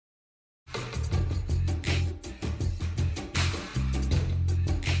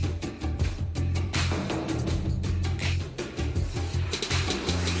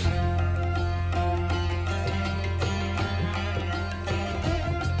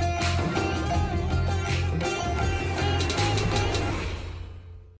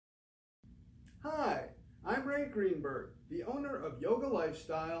Greenberg, the owner of Yoga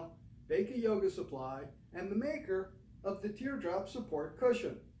Lifestyle, Baker Yoga Supply, and the maker of the Teardrop Support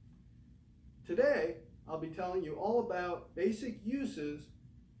Cushion. Today, I'll be telling you all about basic uses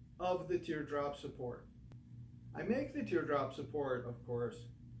of the Teardrop Support. I make the Teardrop Support, of course,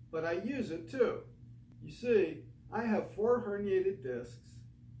 but I use it too. You see, I have 4 herniated discs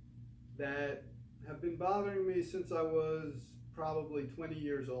that have been bothering me since I was probably 20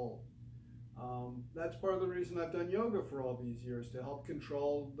 years old. That's part of the reason I've done yoga for all these years, to help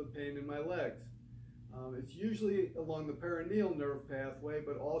control the pain in my legs. It's usually along the perineal nerve pathway,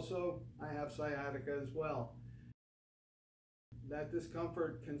 but also I have sciatica as well. That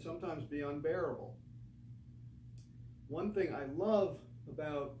discomfort can sometimes be unbearable. One thing I love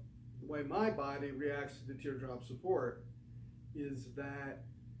about the way my body reacts to the Teardrop Support is that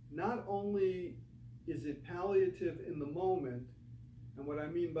not only is it palliative in the moment, and what I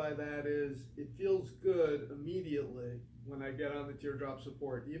mean by that is it feels good immediately when I get on the Teardrop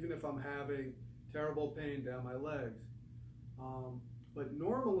Support, even if I'm having terrible pain down my legs. But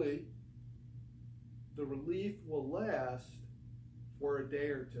normally, the relief will last for a day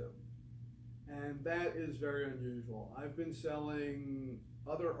or two, and that is very unusual. I've been selling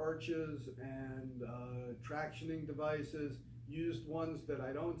other arches and tractioning devices, used ones that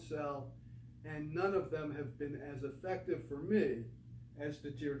I don't sell, and none of them have been as effective for me as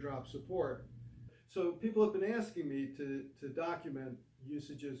the Teardrop Support. So people have been asking me to document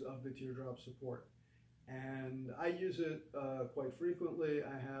usages of the Teardrop Support, and I use it quite frequently.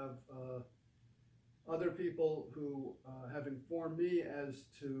 I have other people who have informed me as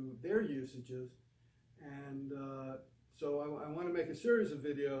to their usages, and so I want to make a series of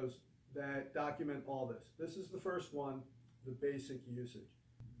videos that document all this. This is the first one, the basic usage.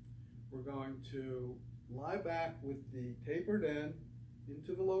 We're going to lie back with the tapered end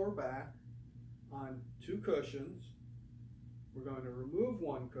into the lower back on 2 cushions. We're going to remove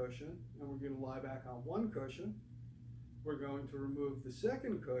 1 cushion, and we're going to lie back on 1 cushion. We're going to remove the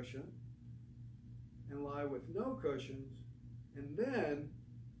second cushion and lie with no cushions, and then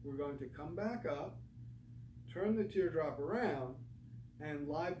we're going to come back up, turn the teardrop around, and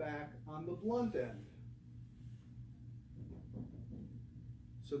lie back on the blunt end.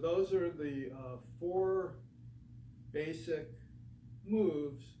 So those are the 4 basic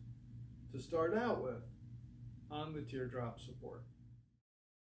moves to start out with on the Teardrop Support.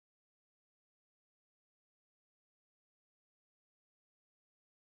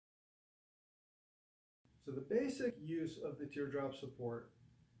 So the basic use of the Teardrop Support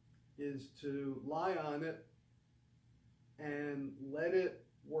is to lie on it and let it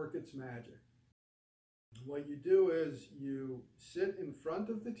work its magic. What you do is you sit in front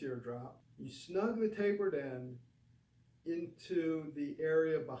of the teardrop, you snug the tapered end into the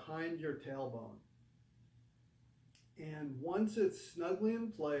area behind your tailbone. And once it's snugly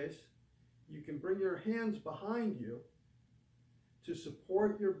in place, you can bring your hands behind you to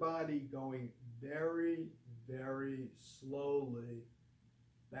support your body going very, very slowly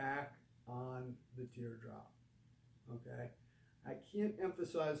back on the teardrop. Okay? I can't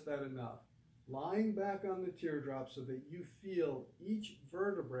emphasize that enough. Lying back on the teardrop so that you feel each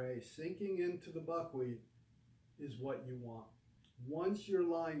vertebrae sinking into the buckwheat is what you want. Once you're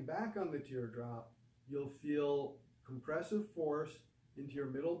lying back on the teardrop, you'll feel compressive force into your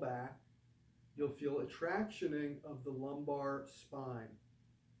middle back. You'll feel a tractioning of the lumbar spine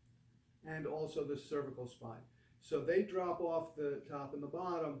and also the cervical spine. So they drop off the top and the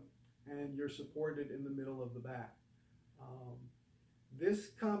bottom, and you're supported in the middle of the back. This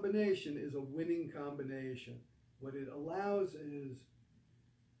combination is a winning combination. What it allows is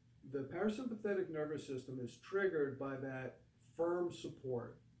the parasympathetic nervous system is triggered by that firm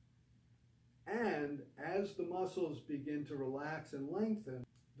support. And as the muscles begin to relax and lengthen,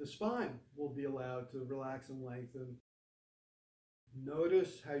 the spine will be allowed to relax and lengthen.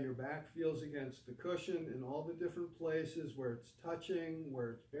 Notice how your back feels against the cushion in all the different places where it's touching,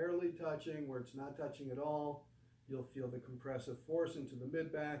 where it's barely touching, where it's not touching at all. You'll feel the compressive force into the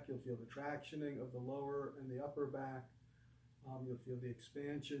mid-back. You'll feel the tractioning of the lower and the upper back. You'll feel the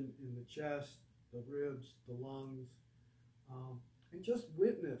expansion in the chest, the ribs, the lungs. And just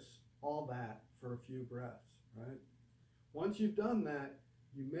witness all that for a few breaths, right? Once you've done that,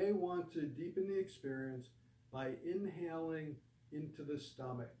 you may want to deepen the experience by inhaling into the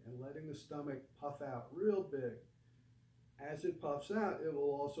stomach and letting the stomach puff out real big. As it puffs out, it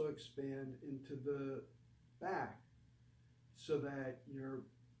will also expand into the back so that you're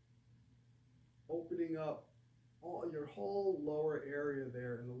opening up your whole lower area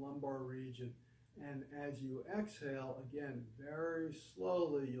there in the lumbar region, And as you exhale, again, very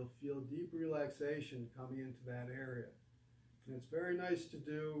slowly, you'll feel deep relaxation coming into that area. And it's very nice to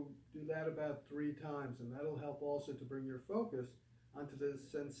do that about 3 times, and that'll help also to bring your focus onto the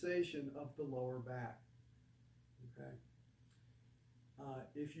sensation of the lower back. Okay.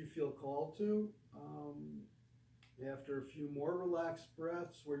 If you feel called to, after a few more relaxed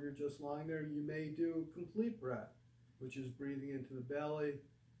breaths where you're just lying there, you may do complete breath, which is breathing into the belly,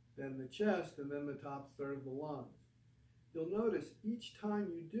 then the chest, and then the top third of the lungs. You'll notice each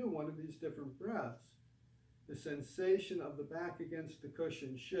time you do one of these different breaths, the sensation of the back against the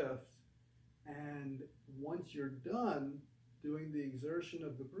cushion shifts, and once you're done doing the exertion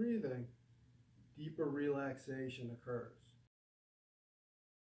of the breathing, deeper relaxation occurs.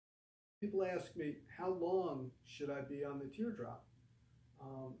 People ask me, how long should I be on the teardrop?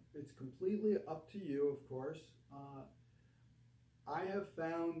 It's completely up to you, of course. I have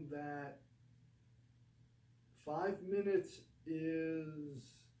found that 5 minutes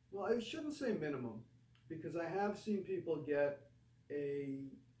is, well, I shouldn't say minimum, because I have seen people get a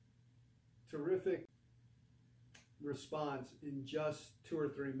terrific response in just 2 or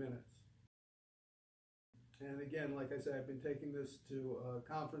 3 minutes. And again, like I said, I've been taking this to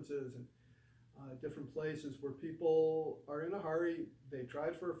conferences and different places where people are in a hurry. They try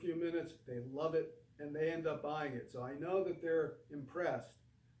it for a few minutes, they love it, and they end up buying it. So I know that they're impressed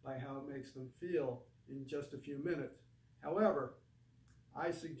by how it makes them feel in just a few minutes. However,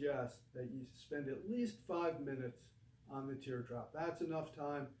 I suggest that you spend at least 5 minutes on the teardrop. That's enough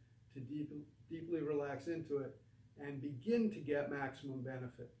time to deeply relax into it and begin to get maximum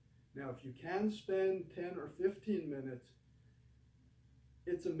benefit. Now, if you can spend 10 or 15 minutes,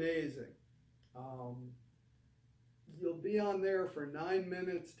 it's amazing. You'll be on there for 9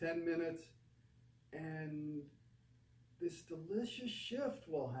 minutes, 10 minutes, and this delicious shift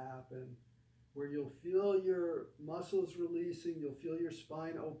will happen where you'll feel your muscles releasing, you'll feel your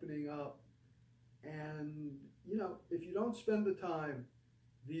spine opening up, and you know, if you don't spend the time,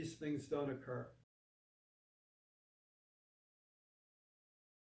 these things don't occur.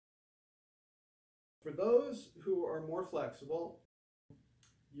 For those who are more flexible,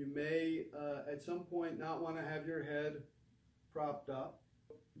 you may at some point not want to have your head propped up.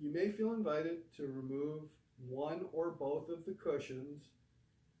 You may feel invited to remove one or both of the cushions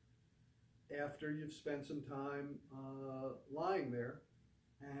after you've spent some time lying there.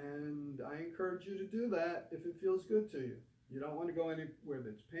 And I encourage you to do that if it feels good to you. You don't want to go anywhere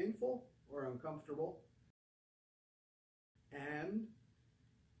that's painful or uncomfortable. And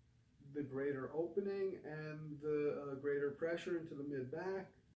the greater opening and the greater pressure into the mid-back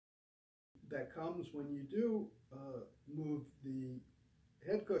that comes when you do move the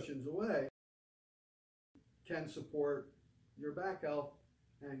head cushions away can support your back health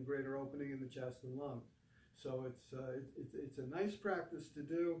and greater opening in the chest and lungs. So it's a nice practice to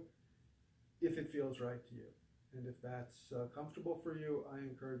do if it feels right to you. And if that's comfortable for you, I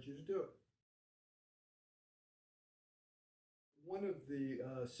encourage you to do it. One of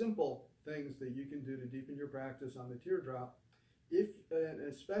the simple things that you can do to deepen your practice on the teardrop, and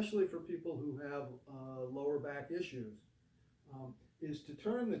especially for people who have lower back issues, is to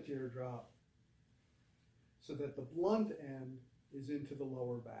turn the teardrop so that the blunt end is into the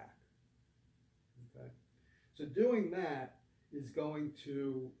lower back. Okay? So doing that is going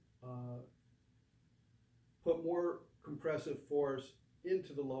to put more compressive force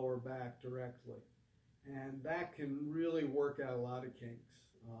into the lower back directly. And that can really work out a lot of kinks.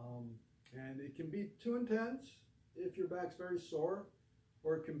 And it can be too intense if your back's very sore,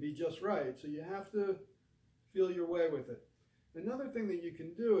 or it can be just right. So you have to feel your way with it. Another thing that you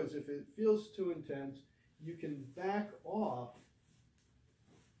can do is if it feels too intense, you can back off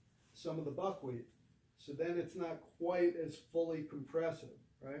some of the buckwheat. So then it's not quite as fully compressive,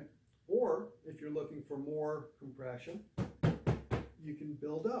 right? Or if you're looking for more compression, you can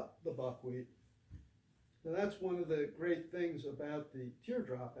build up the buckwheat. Now that's one of the great things about the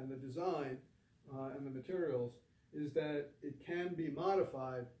teardrop and the design and the materials is that it can be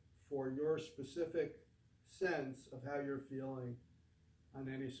modified for your specific sense of how you're feeling on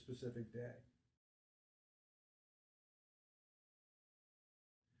any specific day.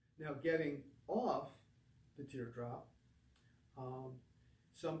 Now getting off the teardrop,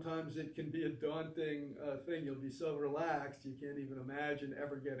 sometimes it can be a daunting thing. You'll be so relaxed you can't even imagine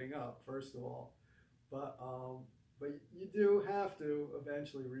ever getting up, first of all. But you do have to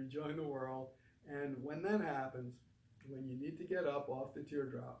eventually rejoin the world, and when that happens, when you need to get up off the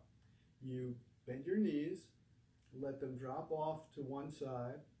teardrop, you bend your knees, let them drop off to one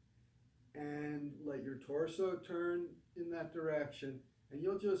side, and let your torso turn in that direction, and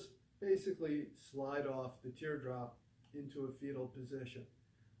you'll just basically slide off the teardrop into a fetal position.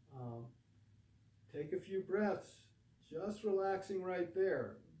 Take a few breaths, just relaxing right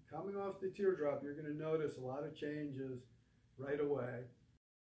there. Coming off the teardrop, you're going to notice a lot of changes right away.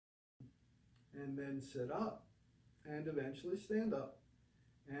 And then sit up and eventually stand up.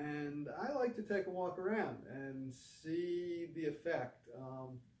 And I like to take a walk around and see the effect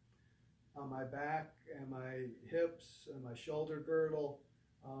on my back and my hips and my shoulder girdle.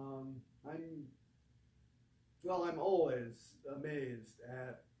 I'm always amazed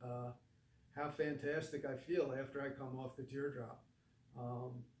at how fantastic I feel after I come off the teardrop.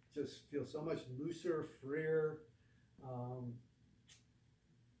 Just feel so much looser, freer,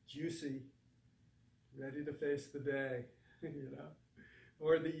 juicy, ready to face the day,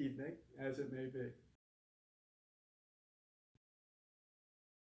 or the evening, as it may be.